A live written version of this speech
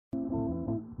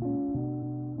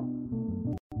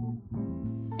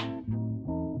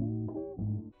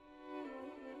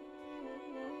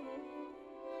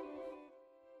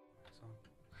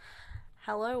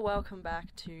Hello, welcome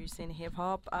back to Sin Hip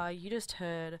Hop. You just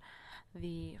heard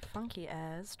the Funky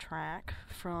As track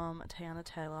from Tiana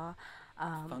Taylor.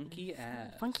 Funky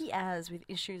As. Funky As with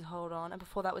Issues Hold On. And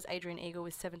before that was Adrian Eagle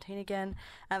with 17 again.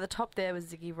 And at the top there was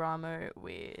Ziggy Ramo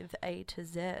with A to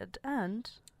Z. And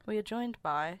we are joined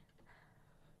by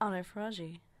Arno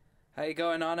Faraji. How you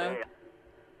going, Arno? Hey,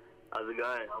 how's it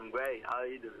going? I'm great. How are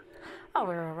you doing? Oh,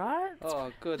 we're alright.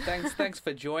 Oh, good. Thanks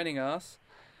for joining us.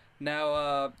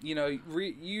 Now,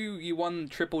 you won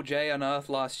Triple J on Earth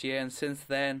last year, and since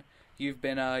then you've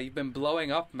been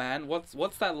blowing up, man.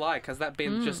 What's that like? Has that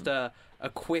been just a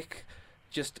quick,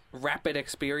 just rapid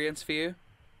experience for you?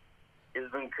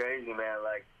 It's been crazy, man.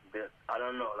 Like, I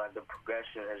don't know, like the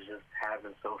progression has just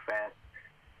happened so fast,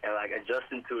 and like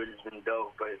adjusting to it has been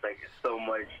dope. But it's like so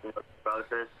much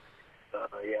process.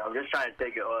 Yeah, I'm just trying to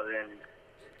take it all in,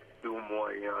 do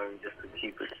more, just to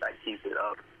keep it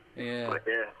up. Yeah. But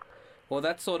yeah. Well,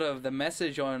 that's sort of the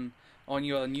message on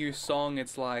your new song.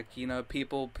 It's like,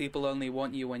 people only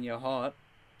want you when you're hot.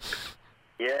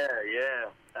 Yeah,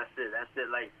 that's it.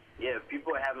 Like, yeah,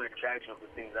 people have an attraction for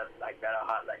things that are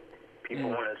hot. Like, people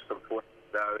want to support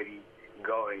that already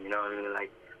going. You know what I mean?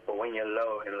 Like, but when you're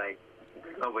low and like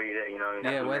nobody there, you know what I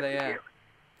mean? Yeah, where they at?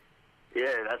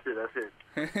 Yeah,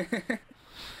 that's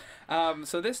it.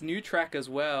 So this new track as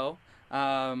well,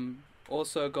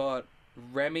 also got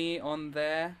Remy on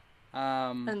there.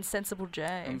 And Sensible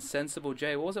J.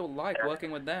 What was it like working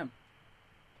with them?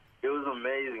 It was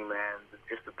amazing, man.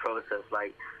 Just the process.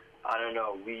 Like, I don't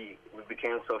know, we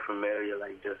became so familiar,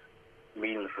 like just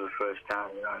meeting for the first time.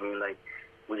 You know what I mean? Like,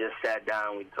 we just sat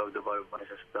down, we talked about a bunch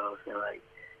of stuff, and like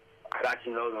I got to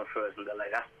know them first, and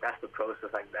like that's the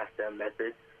process. Like, that's their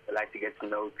method. They like to get to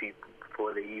know people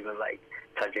before they even like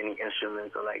touch any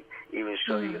instruments or like even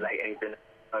show you like anything.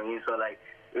 I mean, so like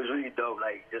it was really dope.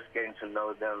 Like just getting to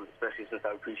know them, especially since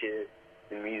I appreciated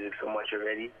the music so much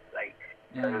already. Like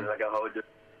it was like a whole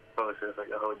different process, like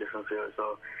a whole different feel.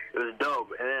 So it was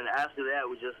dope. And then after that,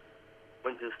 we just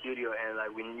went to the studio and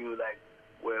like we knew like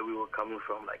where we were coming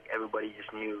from. Like everybody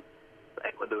just knew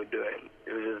like what they were doing.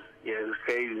 It was just it was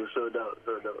crazy. It was so dope,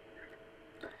 so dope.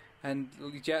 And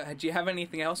do you have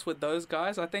anything else with those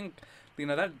guys? I think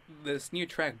that this new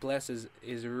track "Bless" is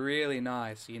really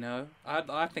nice.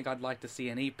 I think I'd like to see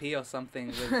an EP or something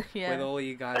with with all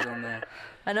you guys on there.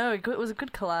 I know, it was a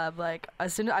good collab. Like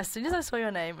as soon as I saw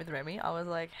your name with Remy, I was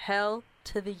like, hell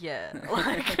to the yeah.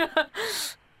 Like,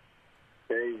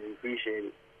 crazy, appreciate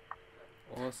it.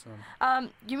 Awesome.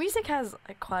 Your music has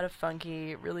like quite a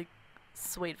funky, really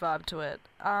sweet vibe to it.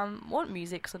 What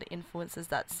music sort of influences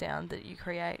that sound that you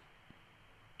create?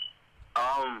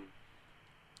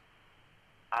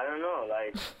 I don't know,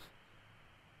 like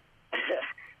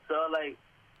so like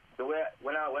the way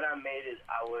when I made it,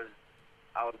 I was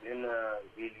in a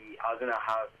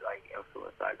house like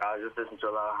influence. Like I was just listening to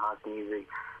a lot of house music,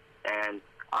 and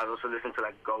I was also listening to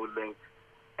like Gold Link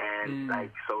and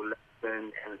like Soul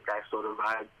Lesson and that sort of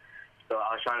vibe. So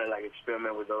I was trying to like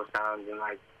experiment with those sounds and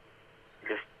like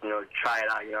just try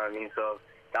it out. You know what I mean? So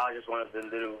that was just one of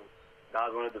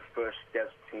the first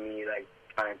steps to me like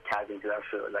trying to tap into that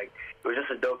feel. Like it was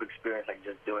just a dope experience, like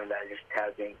just doing that, just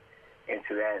tapping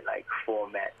into that like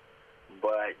format.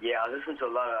 But yeah, I was listening to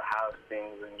a lot of house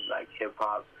things and like hip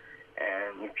hop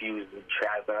and infused with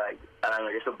trap and like I don't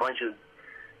know, just a bunch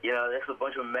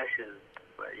of meshes.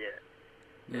 But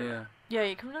yeah,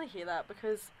 you can really hear that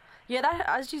because that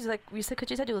as you like you said, because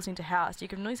you said you're listening to house, you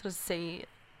can really sort of see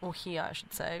or hear, I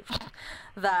should say,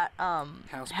 that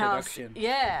house production.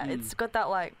 Yeah, it's got that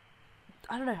like,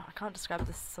 I don't know, I can't describe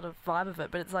this sort of vibe of it,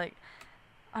 but it's like,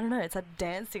 I don't know, it's like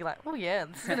dancing, like, oh yeah,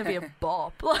 this is gonna be a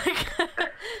bop, like.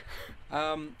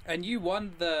 And you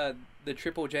won the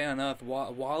Triple J on Earth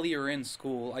while you were in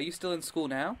school. Are you still in school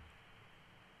now?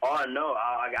 Oh no,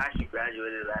 I actually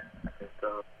graduated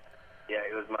so yeah,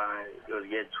 it was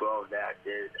year 12 that I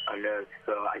did on Earth,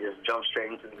 so I just jumped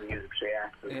straight into the music straight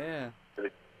after. Yeah.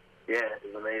 Yeah, it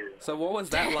was amazing. So what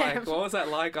was that like? What was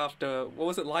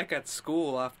it like at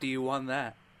school after you won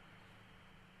that?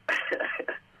 It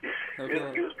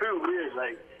was pretty weird.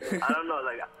 Like I don't know.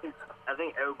 Like I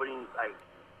think everybody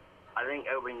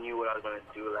knew what I was gonna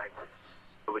do. Like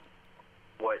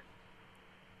what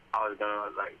I was gonna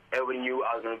like. Everybody knew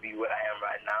I was gonna be what I am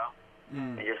right now.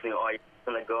 And just you're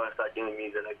gonna go and start doing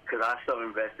music. Like, cause I was so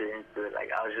invested into it.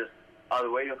 Like I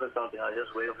was waiting for something. I was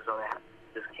just waiting for something to happen.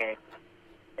 It just came.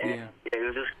 And it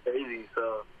was just crazy,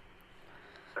 so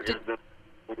I've just been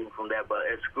moving from that. But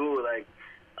at school, like,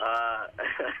 I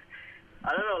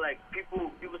don't know, like,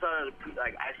 people started to,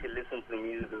 like, actually listen to the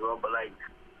music as well, but, like,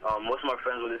 most of my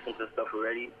friends were listening to stuff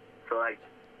already, so, like,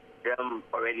 them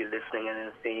already listening and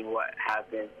then seeing what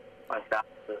happened on side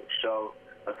of the show,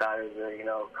 on side of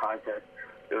the, contest,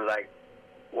 it was like,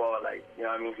 whoa, like, he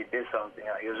did something.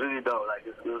 Like, it was really dope. Like,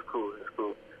 it was cool. It was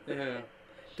cool. Yeah.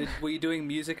 Were you doing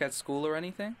music at school or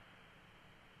anything?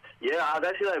 Yeah, I was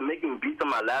actually, like, making beats on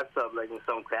my laptop, like, in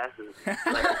some classes. Like,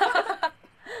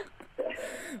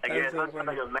 That's so funny.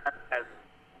 like a math class.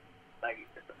 Like,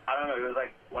 I don't know, it was,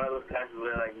 like, one of those classes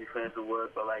where, like, you finish the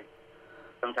work, but, like,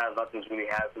 sometimes nothing's really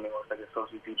happening, or it's, like, a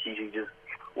substitute teacher just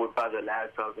whip out the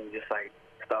laptop and just, like,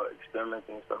 start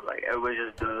experimenting and stuff. Like, everybody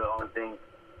just doing their own thing.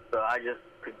 So I just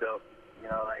picked up,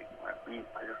 like, my beats.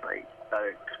 I just, like,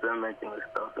 started experimenting with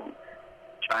stuff and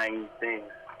trying new things.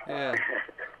 Yeah.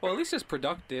 Well, at least it's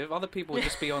productive. Other people would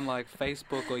just be on, like,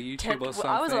 Facebook or YouTube or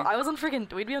something. I was on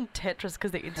freaking... We'd be on Tetris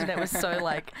because the internet was so,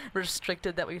 like,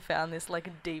 restricted that we found this,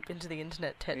 like, deep into the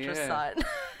internet Tetris site.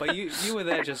 But you were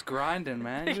there just grinding,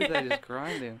 man. You were there just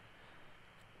grinding.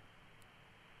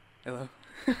 Hello?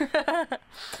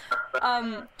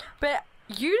 But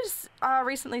you just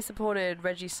recently supported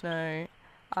Reggie Snow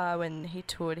when he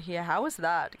toured here. How was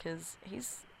that? Because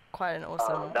he's quite an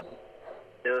awesome...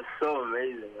 It was so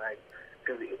amazing, like,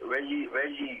 because Reggie,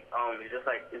 is just,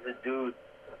 like, is a dude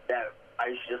that I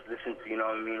used to just listen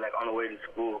to, like, on the way to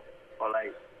school, or,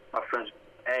 like, my friends,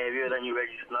 hey, have you ever done your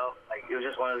Reggie Snow? Like, he was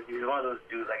just one of those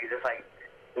dudes, like, it's just, like,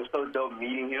 it was so dope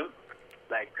meeting him,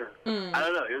 like, because, I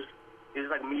don't know, it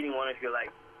was like meeting one of your, like,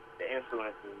 the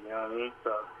influences, you know what I mean?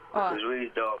 So, it was really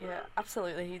dope. Yeah,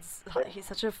 absolutely. He's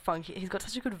such a funky... He's got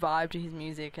such a good vibe to his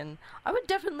music, and I would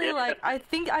definitely, like... I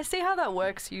think... I see how that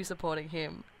works, you supporting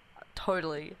him.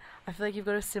 Totally. I feel like you've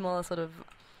got a similar sort of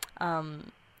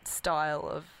style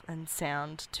of and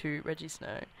sound to Reggie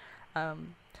Snow.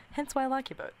 Hence why I like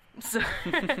you both. So...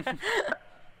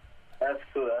 That's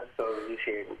cool. That's so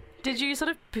appreciated. Did you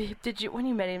sort of... When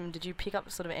you met him, did you pick up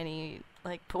sort of any...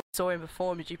 Like, saw him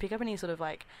perform, did you pick up any sort of,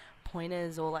 like,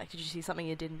 pointers, or, like, did you see something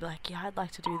you did and be like, yeah, I'd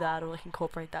like to do that, or, like,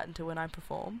 incorporate that into when I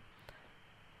perform?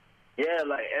 Yeah,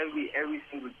 like, every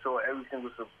single show, every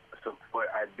single support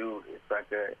I do, it's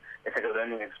like a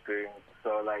learning experience.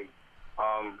 So, like,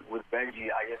 with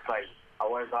Reggie, I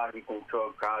always thought he can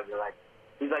control crowds, and, like,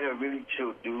 he's, like, a really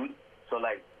chill dude. So,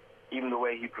 like, even the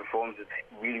way he performs is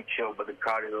really chill, but the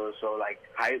crowd is also, like,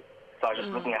 hype. So I was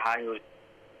just looking at how he was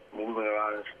moving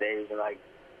around the stage and, like,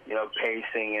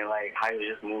 pacing, and, like, how he was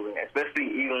just moving. Especially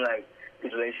even, like,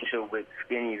 his relationship with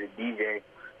Skinny, the DJ,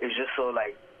 it's just so,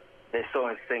 like, they're so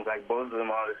in sync. Like, both of them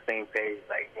are on the same page.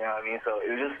 Like, you know what I mean? So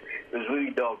it was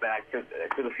really dope. And I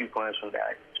took a few points from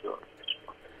that. Sure.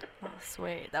 Oh,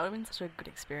 sweet. That would have been such a good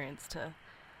experience a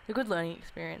good learning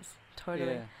experience.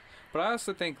 Totally. Yeah. But I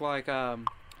also think, like,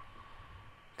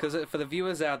 because for the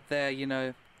viewers out there, you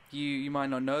might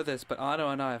not know this, but Arno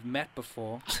and I have met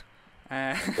before.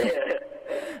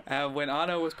 When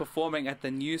Arno was performing at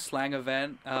the New Slang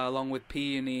event, along with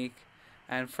P Unique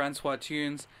and Francois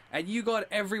Tunes, and you got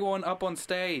everyone up on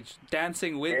stage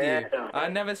dancing with you.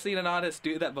 I've never seen an artist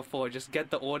do that before. Just get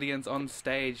the audience on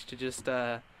stage to just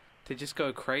go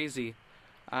crazy.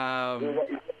 Bro.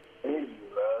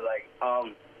 Like,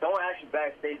 someone actually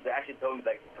backstage that actually told me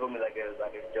it was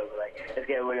like a joke. Like, let's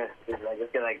get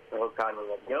the whole crowd. Was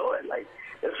like, you know what? Like,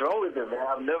 what's wrong with it, man?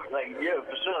 I've never, like, yeah,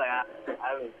 for sure. Like, I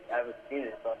haven't seen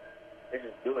it, so let's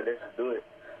just do it.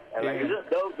 And, like, it's just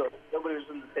dope, though. Nobody was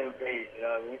on the same page, you know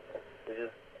what I mean? It's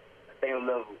just same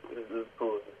level. It's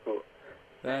cool. It's cool.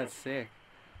 That's sick.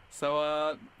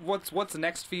 So, what's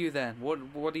next for you then?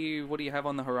 What do you have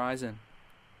on the horizon?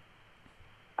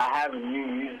 I have new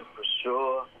music for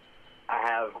sure. I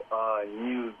have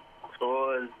new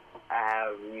tours. I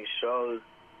have new shows.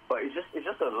 But it's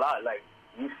just a lot. Like,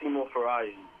 you see more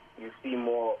variety.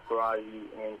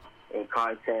 In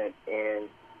content and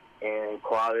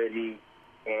quality,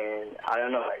 and I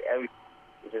don't know, like,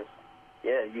 everything.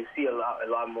 You see a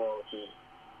lot more.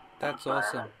 That's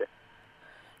awesome.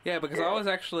 Yeah, because I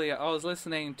was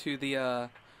listening to the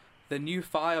New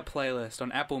Fire playlist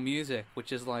on Apple Music,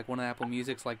 which is like one of Apple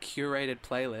Music's like curated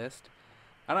playlist,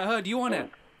 and I heard you on it.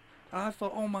 And I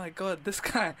thought, oh my god, this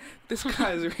guy is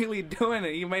really doing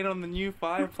it. He made it on the New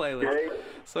Fire playlist.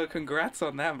 So congrats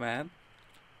on that, man.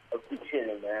 I appreciate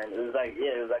it, man. It was like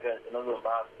another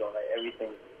milestone. Like,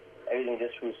 everything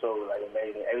just feels so, like,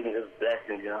 amazing. Everything just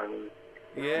blessings, you know what I mean?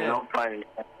 Yeah. No pun.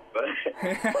 But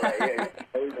like,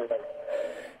 everything, like,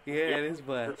 yeah, it is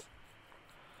blessed.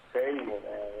 Crazy, man.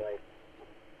 Like,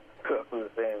 for the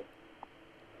same.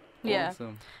 Yeah,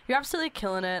 awesome. You're absolutely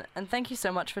killing it, and thank you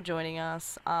so much for joining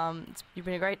us. You've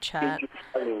been a great chat.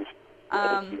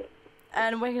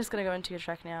 And we're just gonna go into your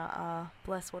track now.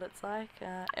 Bless What It's Like.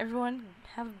 Everyone,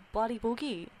 have a bloody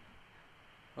boogie.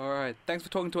 All right. Thanks for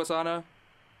talking to us, Arno.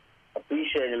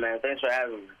 Appreciate it, man. Thanks for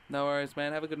having me. No worries,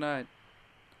 man. Have a good night.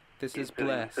 This is You too, you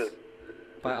Bless too.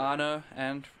 by Arno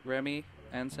and Remy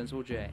and Sensible J.